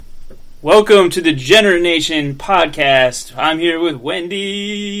Welcome to the Generate Nation podcast. I'm here with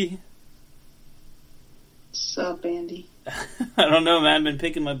Wendy. Sup, Andy? I don't know, man. I've been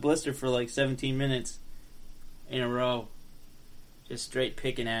picking my blister for like 17 minutes in a row. Just straight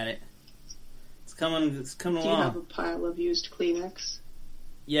picking at it. It's coming along. Do you have a pile of used Kleenex?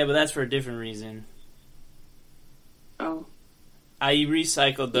 Yeah, but that's for a different reason. Oh. I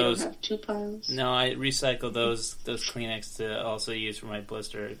recycled those. You don't have two piles? No, I recycled those Kleenex to also use for my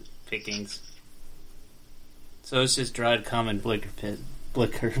blister pickings. So it's just dried common blister pickings.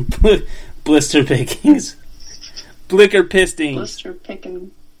 Blicker pistings. Blister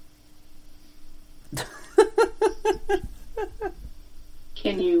picking.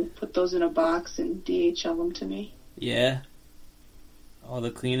 Can you put those in a box and DHL them to me? Yeah. All the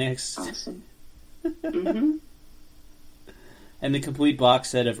Kleenex. Awesome. Mm-hmm. And the complete box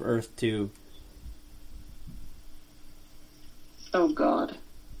set of Earth 2. Oh, God.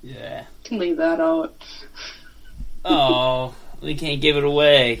 Yeah. Can leave that out. Oh, we can't give it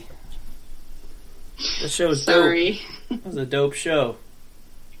away. The show's Sorry. dope. It was a dope show.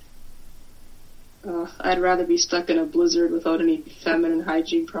 I'd rather be stuck in a blizzard without any feminine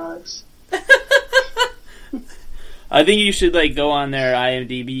hygiene products. I think you should go on their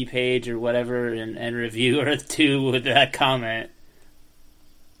IMDb page or whatever and review Earth 2 with that comment.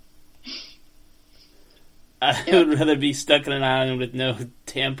 I would rather be stuck in an island with no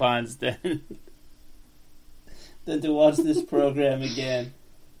tampons than to watch this program again.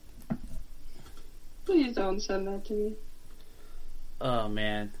 Please don't send that to me. Oh,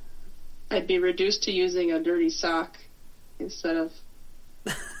 man. I'd be reduced to using a dirty sock instead of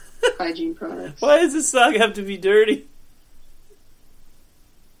hygiene products. Why does the sock have to be dirty?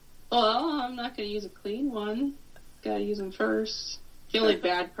 Well, I'm not going to use a clean one. Got to use them first. The only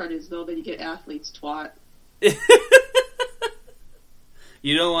bad part is, though, that you get athlete's twat.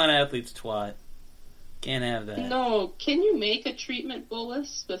 You don't want athlete's twat. Can't have that. No, can you make a treatment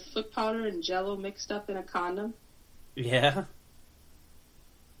bolus with foot powder and Jell-O mixed up in a condom? Yeah.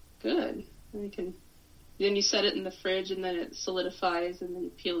 Good. Then you set it in the fridge and then it solidifies and then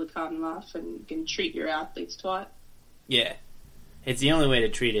you peel the condom off and you can treat your athlete's twat. Yeah. It's the only way to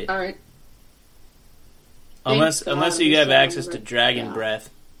treat it. Alright. Unless you have access to dragon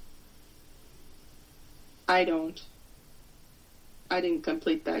breath. I don't. I didn't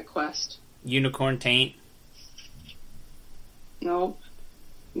complete that quest. Unicorn taint. Nope.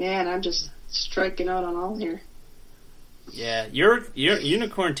 Man, I'm just striking out on all here. Yeah, your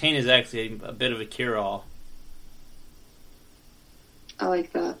unicorn taint is actually a bit of a cure-all. I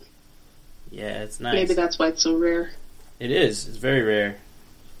like that. Yeah, it's nice. Maybe that's why it's so rare. It is. It's very rare.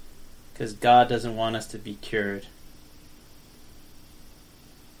 Because God doesn't want us to be cured.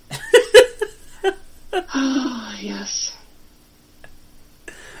 Oh, yes.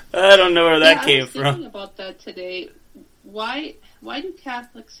 I don't know where that came from. I was thinking about that today. Why do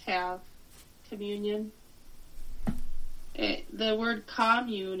Catholics have communion? The word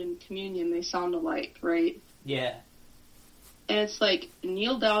commune and communion, they sound alike, right? Yeah. And it's like,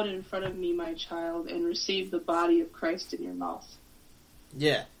 kneel down in front of me, my child, and receive the body of Christ in your mouth.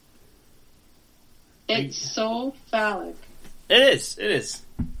 Yeah. It's so phallic. It is.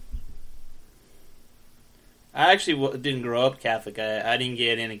 I actually didn't grow up Catholic. I didn't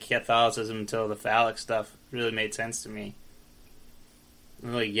get into Catholicism until the phallic stuff really made sense to me.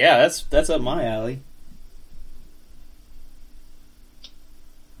 I'm like, yeah, that's up my alley.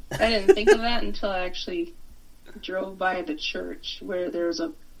 I didn't think of that until I actually drove by the church where there's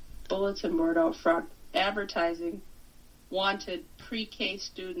a bulletin board out front advertising wanted pre-K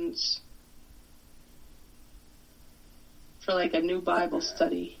students for a new Bible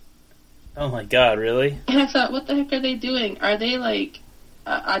study. Oh my God, really? And I thought, what the heck are they doing? Are they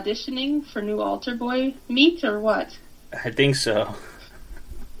auditioning for new altar boy meet or what? I think so.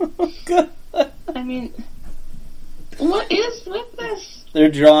 Oh God. I mean, what is with this?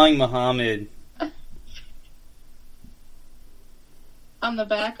 They're drawing Muhammad. On the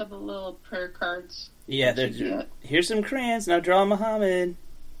back of the little prayer cards. Yeah, here's some crayons, now draw Muhammad.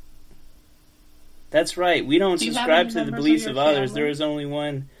 That's right, we don't subscribe to the beliefs of others. There is only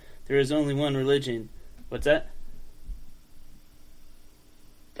one religion. What's that?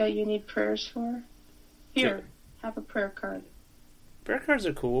 That you need prayers for? Here, have a prayer card. Prayer cards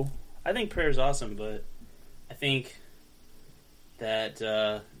are cool. I think prayer is awesome, but I think that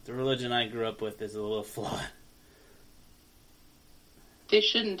the religion I grew up with is a little flawed. They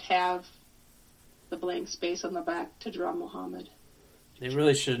shouldn't have the blank space on the back to draw Muhammad. They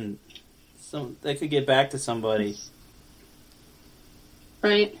really shouldn't. They could get back to somebody.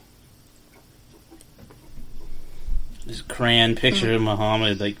 Right? This crayon picture of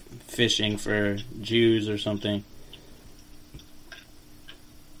Muhammad, fishing for Jews or something.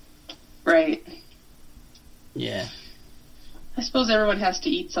 Right. Yeah. I suppose everyone has to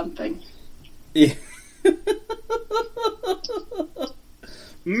eat something. Yeah.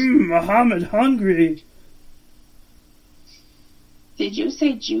 Muhammad hungry. Did you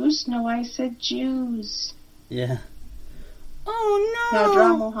say juice? No, I said Jews. Yeah. Oh no. Now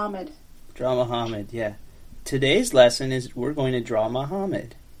draw Muhammad. Draw Muhammad, yeah. Today's lesson is we're going to draw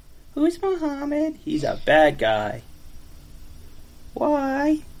Muhammad. Who's Muhammad? He's a bad guy.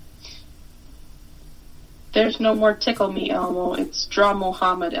 Why? There's no more tickle me, Elmo. It's draw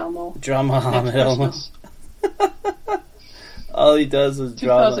Muhammad, Elmo. Draw Muhammad, Next Elmo. Christmas. All he does is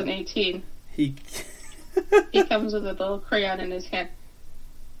draw. 2018. He comes with a little crayon in his hand.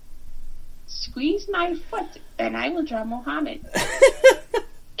 Squeeze my foot, and I will draw Muhammad.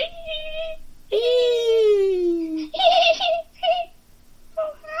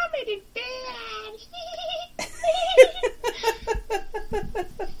 Muhammad is bad.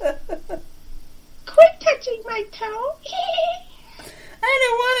 Quit touching my toe. I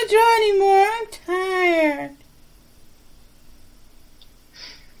don't want to draw anymore. I'm tired.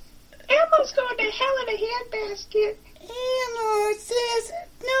 Elmo's going to hell in a handbasket. Elmo says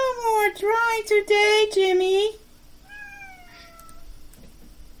no more drawing today, Jimmy.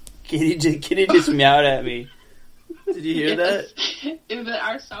 Kitty just meowed at me. Did you hear that? It was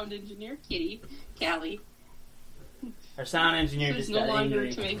our sound engineer, Kitty, Callie. Our sound engineer She's just no got longer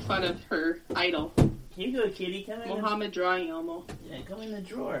angry. to make fun of her idol. Here you go, Kitty. Come in. Muhammad drawing Elmo. Yeah, go in the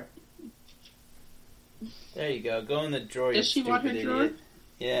drawer. There you go. Go in the drawer. Does she want her stupid drawer? idiot.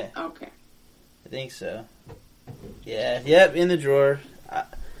 Yeah, Okay. I think so. Yeah, yep, in the drawer.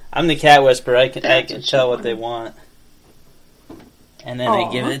 I'm the cat whisperer. I can tell what they want, and then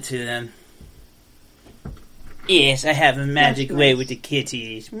I give it to them. Yes, I have a magic That's way nice. with the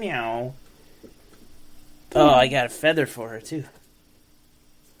kitties. Meow. Oh, I got a feather for her too.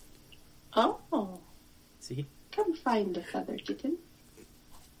 Oh, See? come find the feather kitten.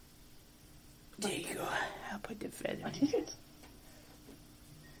 There you go. I'll put the feather What in. is it?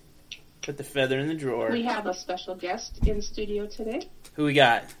 Put the feather in the drawer. We have a special guest in studio today. Who we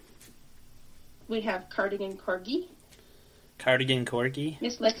got? We have Cardigan Corgi, Cardigan Corgi.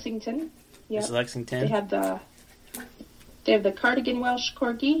 Miss Lexington. Miss Yep. Lexington. They have the Cardigan Welsh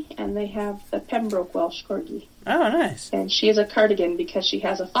Corgi, and they have the Pembroke Welsh Corgi. Oh, nice. And she is a cardigan because she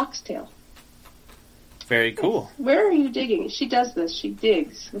has a foxtail. Very cool. Where are you digging? She does this. She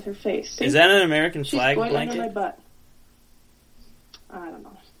digs with her face. See? Is that an American She's flag going under my blanket? butt. I don't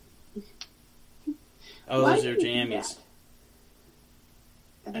know. Oh, Why those are do you do jammies. that?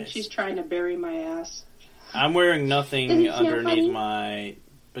 I think Nice. she's trying to bury my ass. I'm wearing nothing Does it feel underneath funny?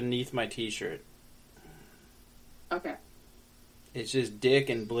 beneath my t-shirt. Okay. It's just dick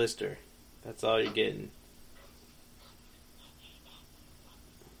and blister. That's all you're getting.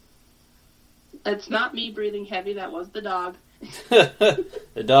 It's not me breathing heavy. That was the dog.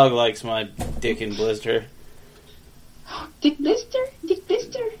 The dog likes my dick and blister. Dick Blister? Dick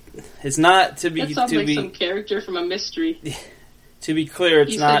Blister? It's not to be That sounds like some be character from a mystery. to be clear.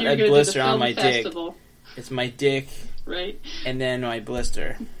 It's You not said you were a going to do the blister on film my festival, dick. It's my dick right? and then my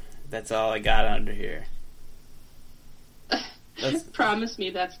blister. That's all I got under here. That's Promise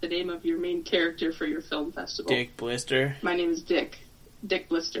me that's the name of your main character for your film festival. Dick Blister. My name is Dick. Dick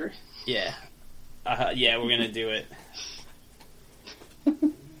Blister. Yeah. Yeah, we're gonna do it.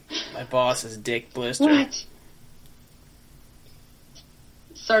 My boss is Dick Blister. What?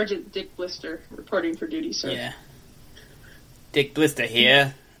 Sergeant Dick Blister, reporting for duty, sir. Yeah. Dick Blister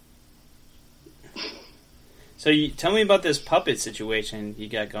here. So tell me about this puppet situation you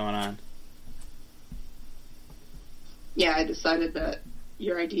got going on. Yeah, I decided that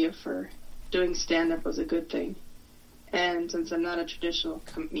your idea for doing stand-up was a good thing. And since I'm not a traditional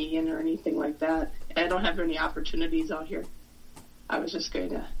comedian or anything like that, I don't have any opportunities out here, I was just going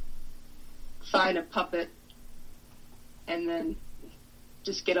to find a puppet and then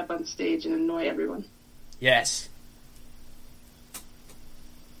just get up on stage and annoy everyone. Yes.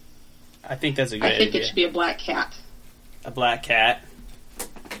 I think that's a good I think idea. it should be a black cat. A black cat.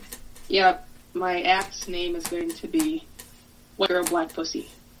 Yep, my act's name is going to be White Girl Black Pussy.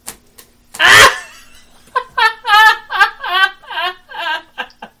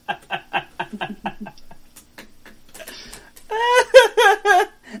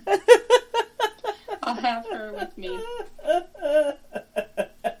 I'll have her with me.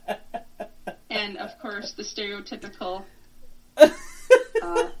 And, of course, the stereotypical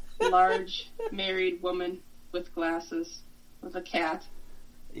large married woman with glasses with a cat.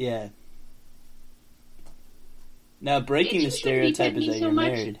 Yeah. Now, breaking Did the you really stereotype hit is me that so you're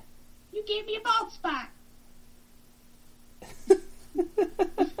much? married. You gave me a bald spot.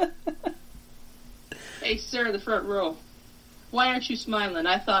 Hey, sir, in the front row. Why aren't you smiling?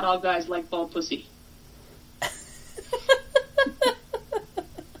 I thought all guys like bald pussy.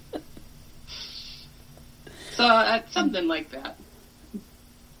 So, something like that.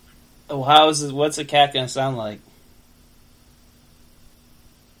 Oh, what's a cat gonna sound like?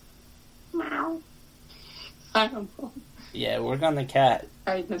 Meow. I don't know. Yeah, work on the cat.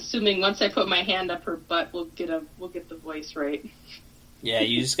 I'm assuming once I put my hand up her butt, we'll get the voice right. Yeah,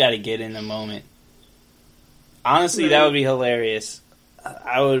 you just gotta get in the moment. Honestly, Right. that would be hilarious.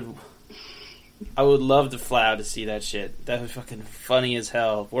 I would love to fly out to see that shit. That would be fucking funny as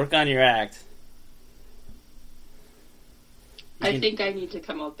hell. Work on your act. I think I need to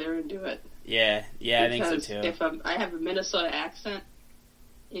come out there and do it. Yeah, I think so Because too. if I have a Minnesota accent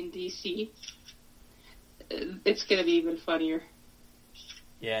in DC, it's gonna be even funnier.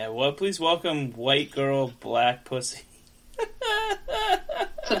 Yeah, well, please welcome white girl, black pussy.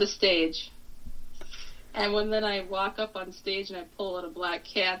 To the stage. And when then I walk up on stage and I pull out a black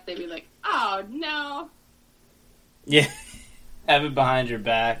cat, they'd be like, "Oh no!" Yeah, have it behind your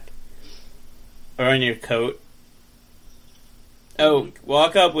back or in your coat. Oh,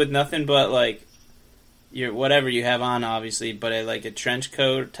 walk up with nothing but like your whatever you have on, obviously, but like a trench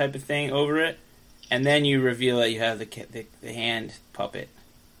coat type of thing over it, and then you reveal that you have the hand puppet.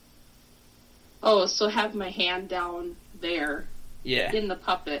 Oh, so have my hand down there Yeah, in the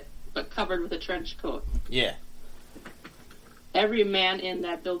puppet, but covered with a trench coat. yeah. Every man in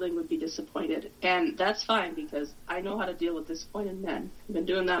that building would be disappointed. And that's fine, because I know how to deal with disappointed men. I've been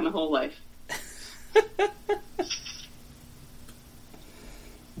doing that my whole life.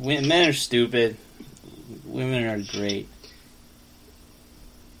 Men are stupid. Women are great.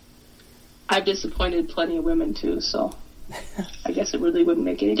 I've disappointed plenty of women, too, so I guess it really wouldn't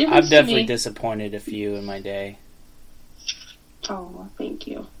make any difference I've definitely to me. disappointed a few in my day. Oh, thank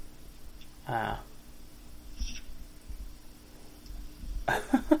you. Ah.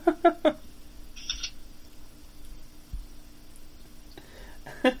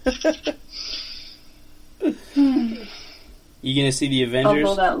 You gonna see the Avengers?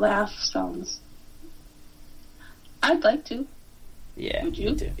 Although that laugh sounds... I'd like to. Yeah. Would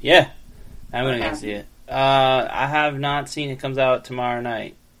you? Me too. Yeah. I'm Or gonna go have see you? it. I have not seen it. Comes out tomorrow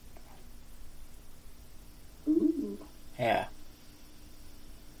night. Ooh. Yeah.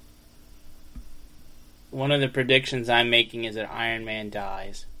 One of the predictions I'm making is that Iron Man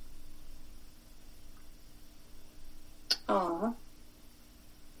dies. Aw.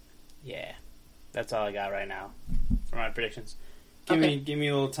 Yeah. That's all I got right now for my predictions. Okay. Give me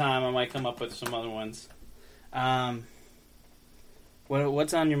a little time. I might come up with some other ones.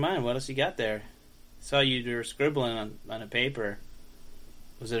 What's on your mind? What else you got there? Saw you were scribbling on a paper.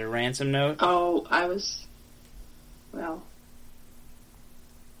 Was it a ransom note? Oh, I was... Well...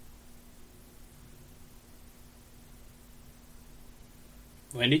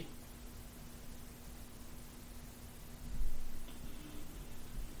 Wendy?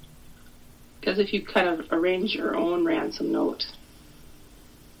 Because if you kind of arrange your own ransom note,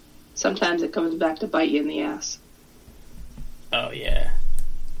 sometimes it comes back to bite you in the ass. Oh, yeah.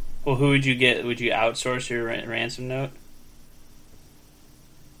 Well, who would you get? Would you outsource your ransom note?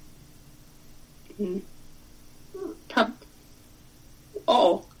 Mm.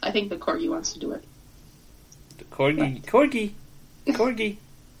 I think the corgi wants to do it. The Corgi. Corgi.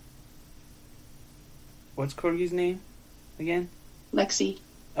 What's Corgi's name again? Lexi.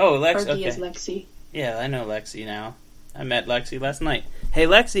 Oh, Lex. Corgi Okay. is Lexi. Yeah, I know Lexi now. I met Lexi last night. Hey,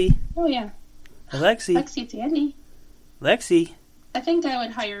 Lexi. Oh, yeah. Hey, Lexi. Lexi, it's Andy. Lexi. I think I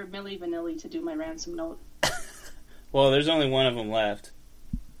would hire Milli Vanilli to do my ransom note. Well, there's only one of them left.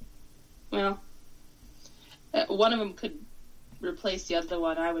 Well, one of them could replace the other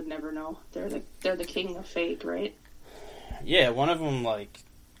one. I would never know. They're the king of fake, right? Yeah, one of them,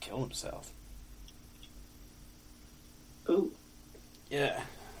 killed himself. Ooh. Yeah.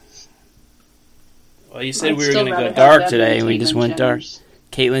 Well, you said I'd we were still going to go rather have dark them today, than and we just Caitlyn went dark. Jenner's.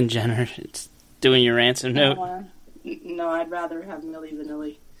 Caitlyn Jenner, it's doing your ransom note. No, I'd rather have Milli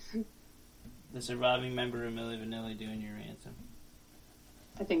Vanilli. The surviving member of Milli Vanilli doing your ransom.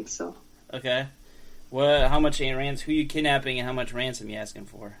 I think so. Okay. What? How much ransom? Who you kidnapping and how much ransom you asking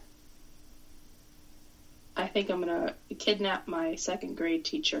for? I think I'm gonna kidnap my second grade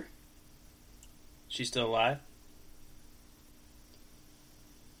teacher. She's still alive?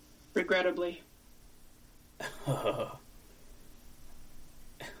 Regrettably. Well,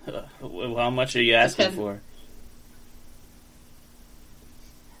 how much are you asking Depend- for?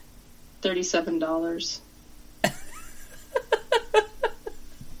 $37.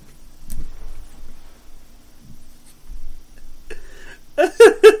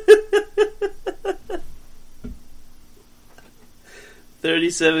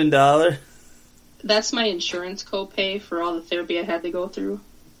 $37 That's my insurance copay for all the therapy I had to go through.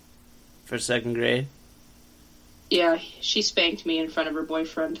 for second grade. Yeah, she spanked me in front of her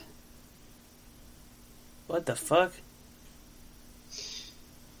boyfriend. What the fuck?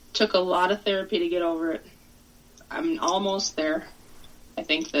 Took a lot of therapy to get over it. I'm almost there. I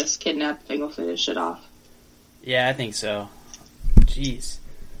think this kidnapping thing will finish it off. Yeah, I think so. Jeez.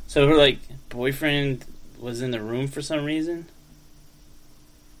 So her, like, boyfriend was in the room for some reason?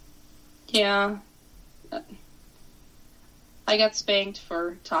 Yeah. I got spanked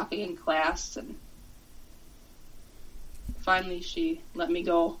for talking in class, and finally she let me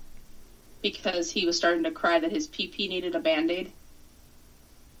go because he was starting to cry that his pee-pee needed a Band-Aid.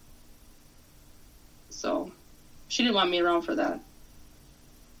 So, she didn't want me around for that.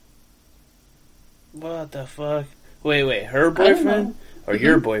 What the fuck? Wait, her boyfriend? Or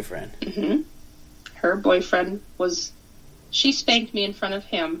your boyfriend? Mm-hmm. Her boyfriend was... She spanked me in front of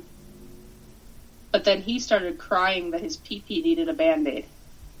him, but then he started crying that his pee-pee needed a Band-Aid.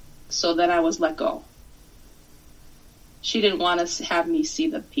 So then I was let go. She didn't want to have me see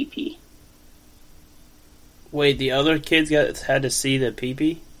the pee-pee. Wait, the other kids had to see the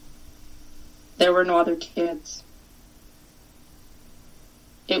pee-pee? There were no other kids.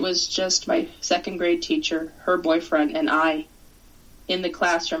 It was just my second grade teacher, her boyfriend, and I in the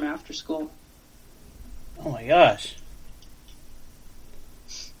classroom after school. Oh my gosh.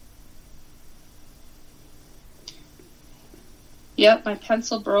 Yep, my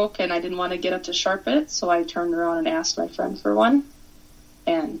pencil broke and I didn't want to get up to sharpen it, so I turned around and asked my friend for one.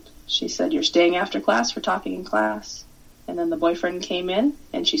 And she said, "You're staying after class for talking in class." And then the boyfriend came in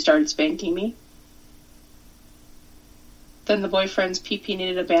and she started spanking me. Then the boyfriend's pee-pee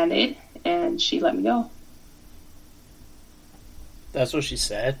needed a Band-Aid and she let me go. That's what she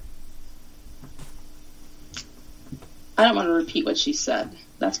said? I don't want to repeat what she said.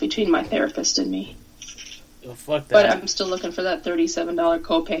 That's between my therapist and me. Well, fuck that. But I'm still looking for that $37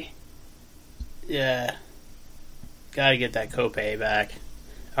 copay. Yeah. Gotta get that copay back.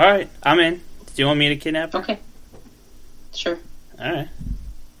 Alright, I'm in. Do you want me to kidnap her? Okay. Sure. Alright.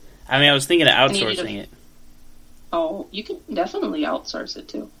 I mean, I was thinking of outsourcing it. Oh, you can definitely outsource it,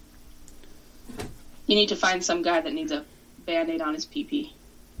 too. You need to find some guy that needs a Band-Aid on his pee-pee.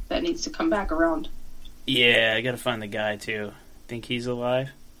 That needs to come back around. Yeah, I gotta find the guy, too. Think he's alive?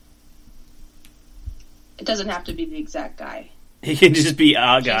 It doesn't have to be the exact guy. He can just be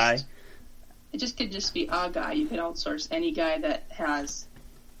a guy. It just could just be a guy. You could outsource any guy that has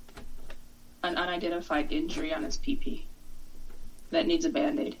an unidentified injury on his pee-pee that needs a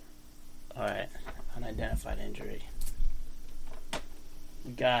Band-Aid. Alright. Unidentified injury.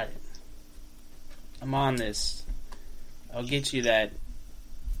 Got it. I'm on this. I'll get you that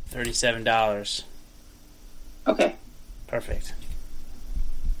 $37. Okay. Perfect.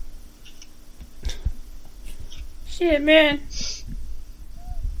 Shit, man.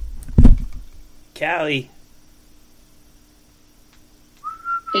 Callie.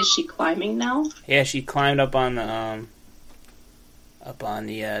 Is she climbing now? Yeah, she climbed up on the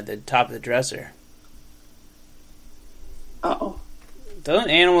top of the dresser. Uh-oh. Don't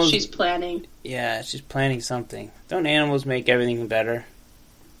animals... She's planning. Yeah, she's planning something. Don't animals make everything better?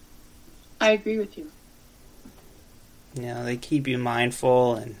 I agree with you. You know, they keep you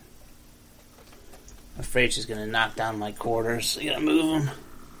mindful, and I'm afraid she's gonna knock down my quarters, so you gotta move them.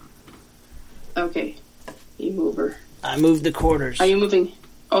 Okay. You move her. I moved the quarters. Are you moving?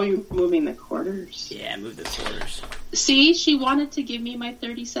 Oh, you're moving the quarters. Yeah, I moved the quarters. See, she wanted to give me my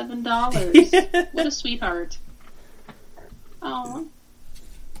 $37. What a sweetheart. Oh.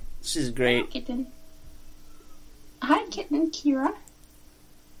 She's great. Hi, kitten. Hi, kitten, Kira.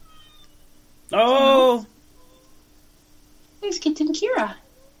 Oh! There's kitten Kira.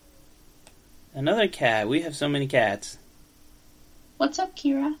 Another cat. We have so many cats. What's up,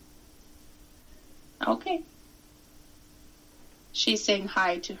 Kira? Okay. She's saying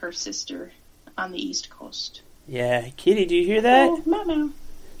hi to her sister on the East Coast. Yeah. Kitty, do you hear that? Oh, mama.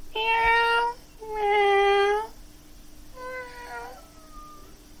 Meow. Meow.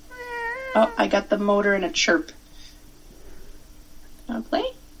 Oh, I got the motor in a chirp. Wanna play?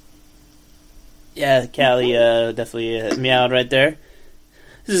 Yeah, Callie definitely meowed right there.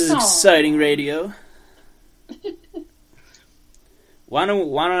 This is exciting radio. Why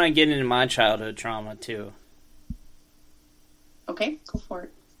don't I get into my childhood trauma too? Okay, go for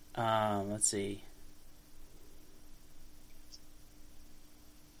it. Let's see.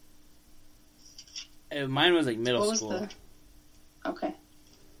 Mine was like middle school. Okay.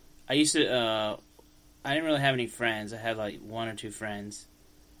 I used to, I didn't really have any friends. I had like one or two friends.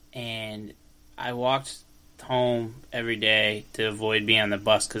 And I walked walked home every day to avoid being on the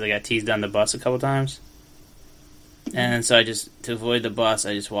bus because I got teased on the bus a couple times. And so to avoid the bus,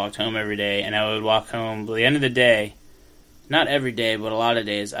 I just walked home every day. And I would walk home, by the end of the day, not every day, but a lot of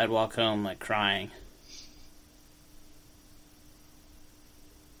days, I'd walk home, like, crying.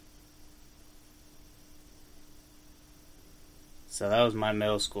 So that was my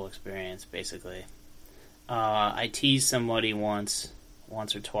middle school experience, basically. I teased somebody once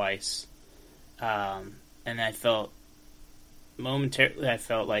or twice. And I felt, momentarily,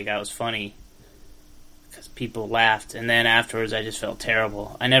 like I was funny because people laughed. And then afterwards, I just felt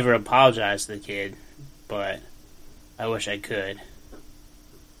terrible. I never apologized to the kid, but I wish I could.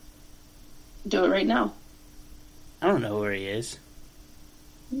 Do it right now. I don't know where he is.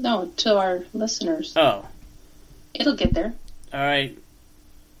 No, to our listeners. Oh. It'll get there. All right.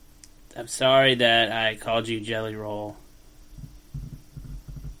 I'm sorry that I called you Jelly Roll.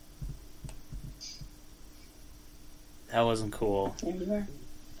 That wasn't cool. There you are.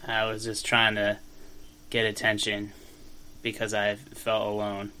 I was just trying to get attention because I felt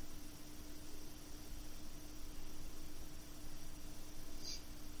alone.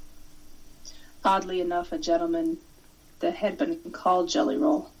 Oddly enough, a gentleman that had been called Jelly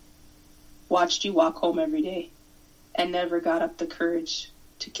Roll watched you walk home every day and never got up the courage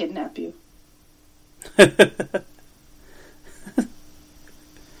to kidnap you.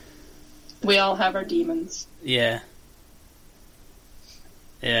 We all have our demons. Yeah.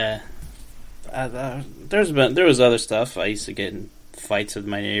 Yeah. There was other stuff. I used to get in fights with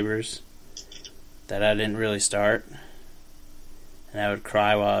my neighbors that I didn't really start. And I would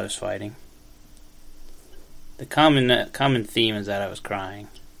cry while I was fighting. The common theme is that I was crying.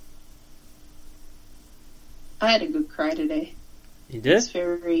 I had a good cry today. You did? It's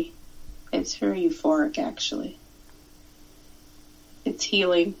very euphoric, actually. It's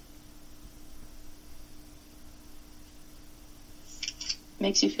healing.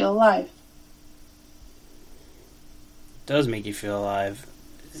 Makes you feel alive. It does make you feel alive.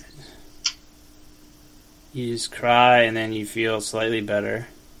 You just cry and then you feel slightly better.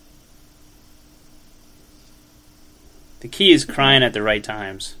 The key is crying at the right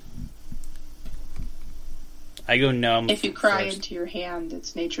times. I go numb. If you cry into your hand,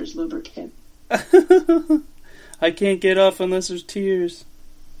 it's nature's lubricant. I can't get off unless there's tears.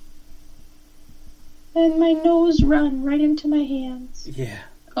 And my nose run right into my hands. Yeah.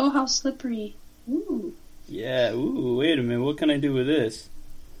 Oh, how slippery. Ooh. Yeah, ooh, wait a minute. What can I do with this?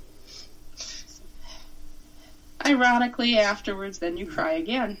 Ironically, afterwards, then you cry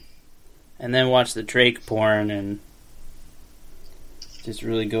again. And then watch the Drake porn and just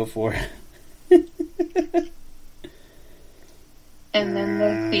really go for it. And then the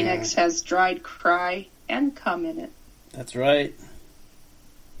Kleenex has dried cry and cum in it. That's right.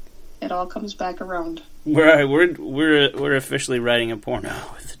 It all comes back around. We're officially writing a porno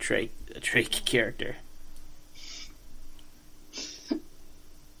with a Drake character.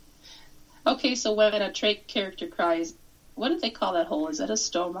 Okay, so when a Drake character cries, what do they call that hole? Is that a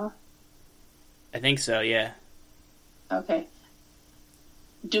stoma? I think so, yeah. Okay.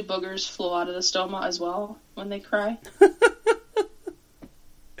 Do boogers flow out of the stoma as well when they cry?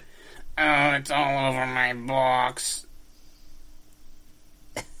 Oh, it's all over my box.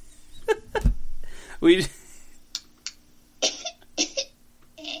 We.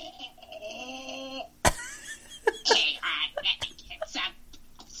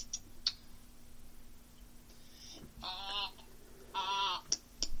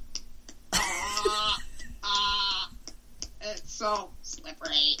 It's so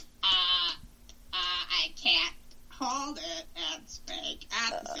slippery. I can't hold it and spank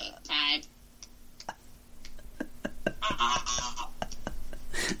at the same time.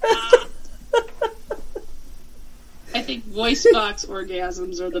 I think voice box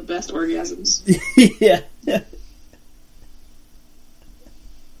orgasms are the best orgasms. Yeah.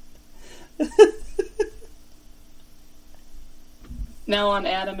 Now on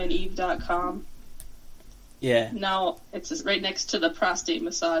AdamandEve.com. Yeah. Now it's right next to the prostate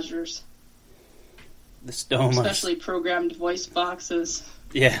massagers. The stomas. Specially programmed voice boxes.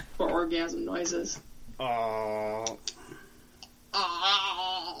 Yeah. For orgasm noises. Oh.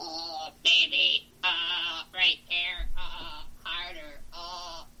 Oh, baby. Right there. Harder.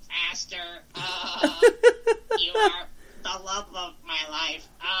 Faster. You are the love of my life.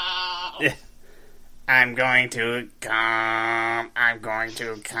 Yeah. I'm going to come.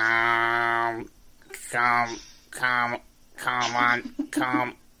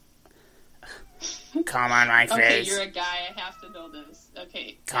 Come on my face. Okay, you're a guy. I have to know this.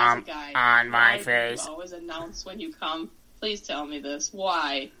 Okay, come as a guy, on my why face. Do you always announce when you come? Please tell me this.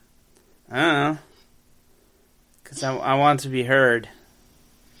 Why? I don't know. Because I want to be heard.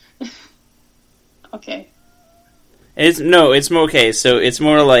 Okay. It's more okay. So it's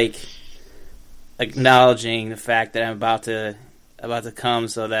more like acknowledging the fact that I'm about to come,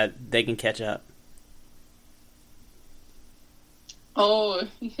 so that they can catch up. Oh,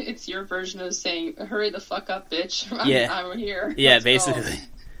 it's your version of saying, "Hurry the fuck up, bitch! I'm here." Yeah, Let's basically, go.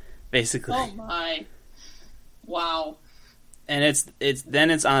 basically. Oh my! Wow. And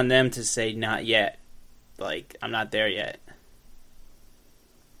it's on them to say not yet. Like, I'm not there yet.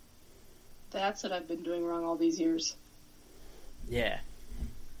 That's what I've been doing wrong all these years. Yeah.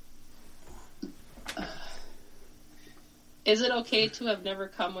 Is it okay to have never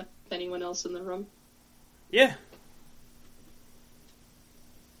come with anyone else in the room? Yeah.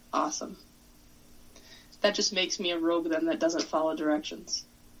 Awesome. That just makes me a rogue then that doesn't follow directions.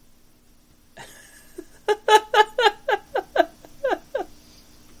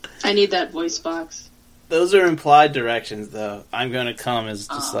 I need that voice box. Those are implied directions, though. I'm gonna come is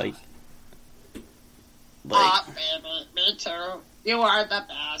just like. Baby, me too. You are the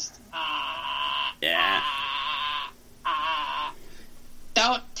best. Yeah.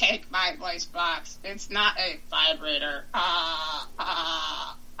 Don't take my voice box. It's not a vibrator.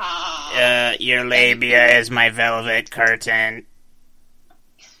 Your labia is my velvet curtain.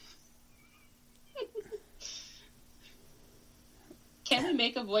 Can we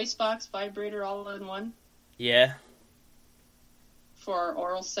make a voice box vibrator all in one? Yeah. For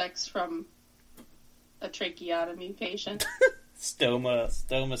oral sex from a tracheotomy patient? Stoma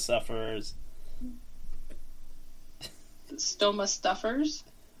sufferers. Stoma stuffers?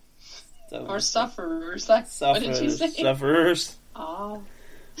 Or sufferers? Sufferers. What did you say? Sufferers. Oh.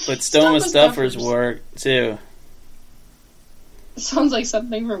 But stoma stuffers work, too. It sounds like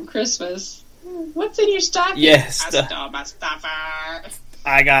something from Christmas. What's in your stocking? Yes. A stoma stuffer.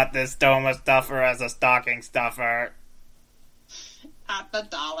 I got this stoma stuffer as a stocking stuffer. At the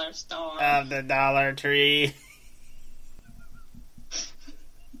dollar store. Of the Dollar Tree.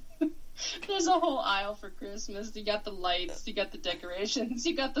 There's a whole aisle for Christmas. You got the lights, you got the decorations,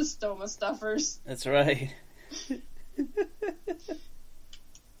 you got the stoma stuffers. That's right.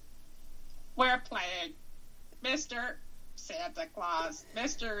 We're playing Mr. Santa Claus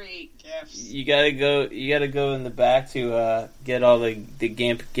Mystery Gifts. You gotta go in the back to get all the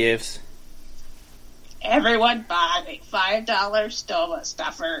GIMP gifts. Everyone buy a $5 stoma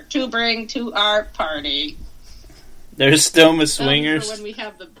stuffer to bring to our party. There's stoma swingers. That'll be for when we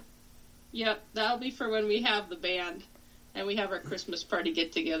have the... Yep, that'll be for when we have the band and we have our Christmas party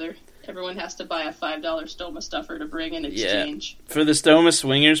get together. Everyone has to buy a $5 stoma stuffer to bring in exchange. Yeah. For the stoma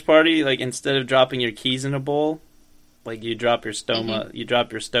swingers party, like, instead of dropping your keys in a bowl, like, you drop your stoma, you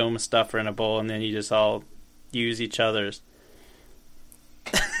drop your stoma stuffer in a bowl, and then you just all use each other's.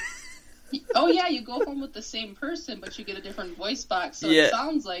 Oh yeah, you go home with the same person, but you get a different voice box, so Yeah. it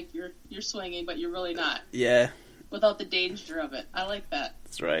sounds like you're swinging, but you're really not. Yeah. Without the danger of it. I like that.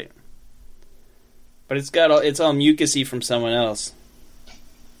 That's right. But it's all mucusy from someone else.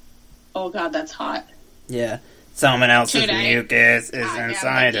 Oh god, that's hot. Yeah. Someone else's Tonight, mucus is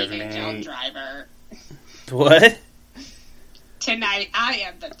inside of DHL me. driver. What? Tonight, I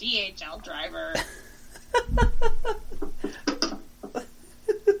am the DHL driver.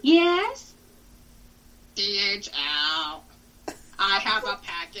 Yes? DHL. I have a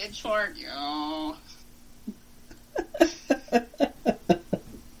package for you.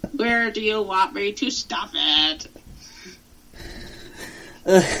 Where do you want me to stuff it?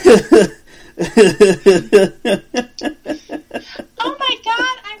 Oh my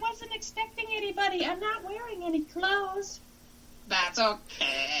god, I wasn't expecting anybody. I'm not wearing any clothes. That's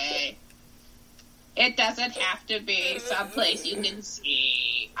okay. It doesn't have to be someplace you can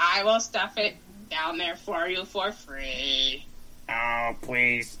see. I will stuff it down there for you for free. Oh,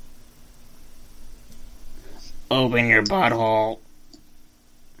 please. Open your butthole.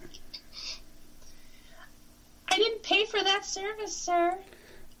 I didn't pay for that service, sir.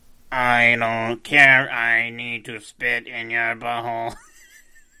 I don't care. I need to spit in your butthole.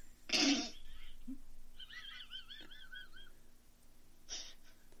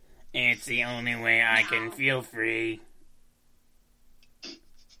 It's the only way I can feel free.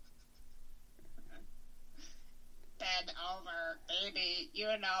 Bend over, baby. You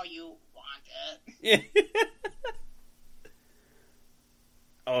know you want it.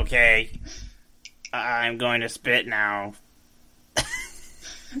 Okay. I'm going to spit now.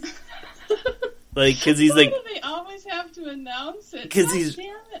 Like, because he's like... Why do they always have to announce it? Because he's...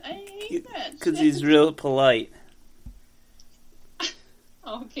 Damn it, I hate that Because shit. he's real polite.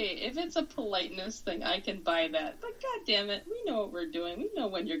 Oh, Okay, if it's a politeness thing, I can buy that. But God damn it, we know what we're doing. We know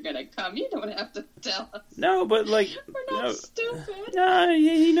when you're gonna come. You don't have to tell us. No, but like We're not stupid. No,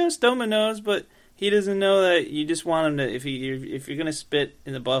 he knows. Stoma knows, but he doesn't know that you just want him to. If you're gonna spit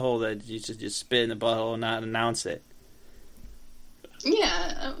in the butthole, that you should just spit in the butthole and not announce it.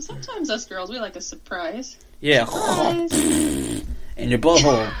 Yeah, sometimes us girls, we like a surprise. Yeah, Surprise. in your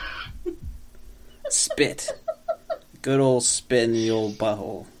butthole. Spit. Good old spit in the old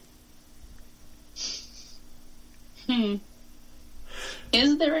butthole.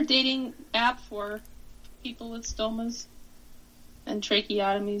 Is there a dating app for people with stomas and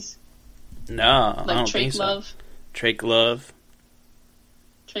tracheotomies? No, I Like don't Trach think so. Love? Trach Love.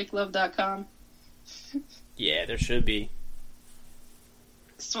 TrakeLove.com. Yeah, there should be.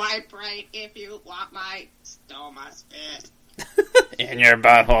 Swipe right if you want my stoma spit. In your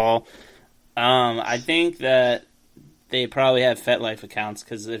butthole. I think that they probably have FetLife accounts,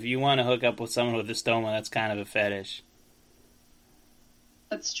 because if you want to hook up with someone with a stoma, that's kind of a fetish.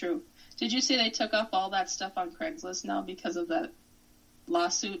 That's true. Did you see they took off all that stuff on Craigslist now because of that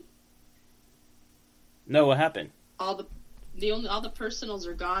lawsuit? No, what happened? All the personals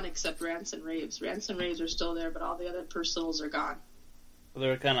are gone except Rants and Raves. Rants and Raves are still there, but all the other personals are gone. Well,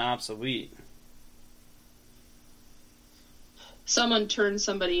 they're kind of obsolete. Someone turned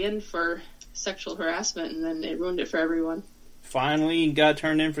somebody in for sexual harassment, and then it ruined it for everyone. Finally got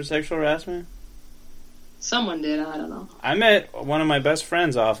turned in for sexual harassment? Someone did, I don't know. I met one of my best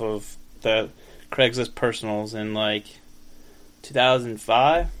friends off of the Craigslist personals in,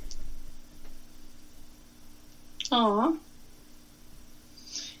 2005. Aw.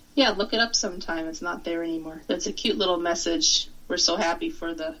 Yeah, look it up sometime. It's not there anymore. That's a cute little message. We're so happy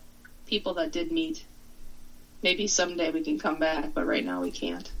for the people that did meet. Maybe someday we can come back, but right now we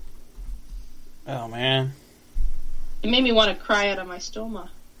can't. Oh, man. It made me want to cry out of my stoma.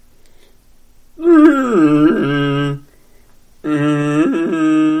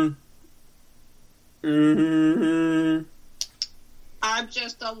 I'm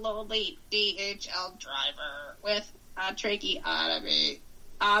just a lowly DHL driver with a tracheotomy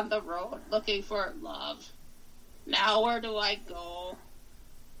on the road looking for love. Now where do I go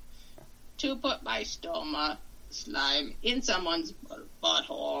to put my stoma slime in someone's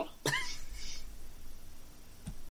butthole?